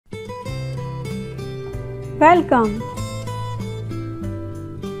Welcome.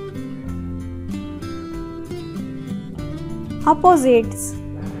 Opposites.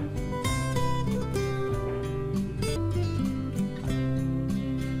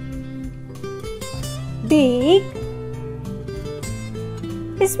 Big,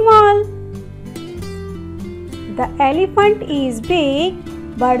 small. The elephant is big,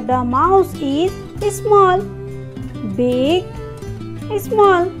 but the mouse is small. Big,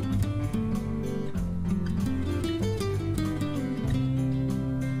 small.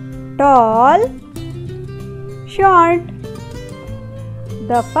 Tall, short.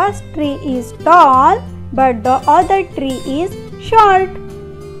 The first tree is tall, but the other tree is short.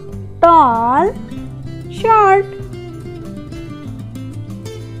 Tall, short.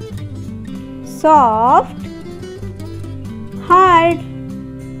 Soft, hard.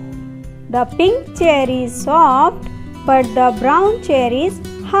 The pink chair is soft, but the brown chair is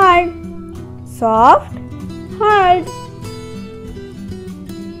hard. Soft, hard.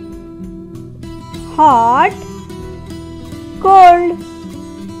 Hot, cold.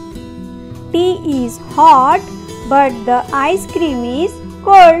 Tea is hot, but the ice cream is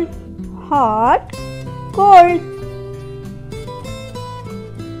cold. Hot, cold.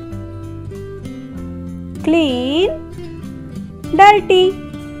 Clean, dirty.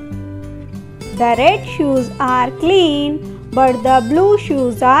 The red shoes are clean, but the blue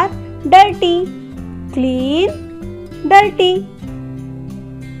shoes are dirty. Clean, dirty.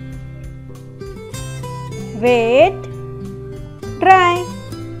 Wet, dry.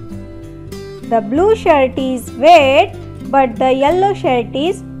 The blue shirt is wet, but the yellow shirt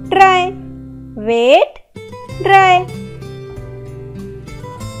is dry. Wet, dry.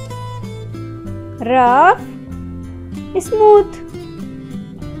 Rough, smooth.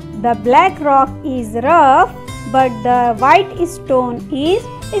 The black rock is rough, but the white stone is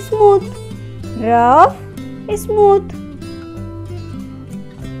smooth. Rough, smooth.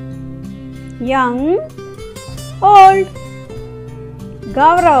 Young, old.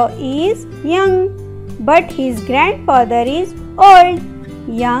 Gaurav is young, but his grandfather is old.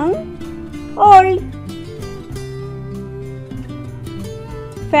 Young, old.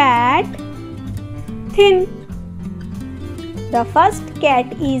 Fat, thin. The first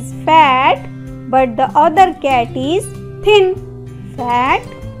cat is fat, but the other cat is thin. Fat,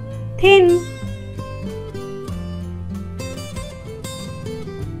 thin.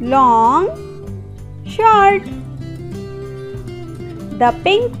 Long, short. The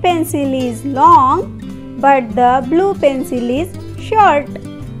pink pencil is long, but the blue pencil is short.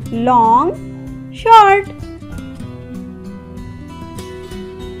 Long, short.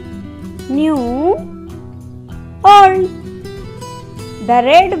 New, old. The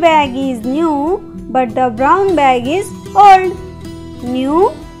red bag is new, but the brown bag is old.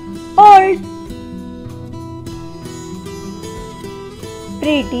 New, old.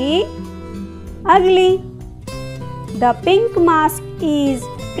 Pretty, ugly. The pink mask is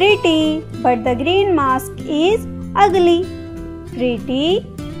pretty, but the green mask is ugly. Pretty,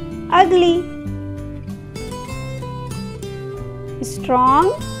 ugly.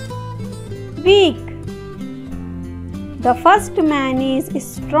 Strong, weak. The first man is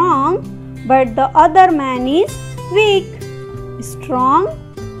strong, but the other man is weak. Strong,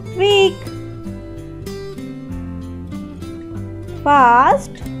 weak.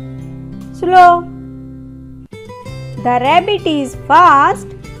 Fast, slow. The rabbit is fast,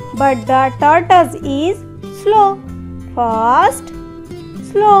 but the tortoise is slow. Fast,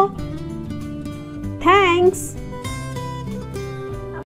 slow. Thanks.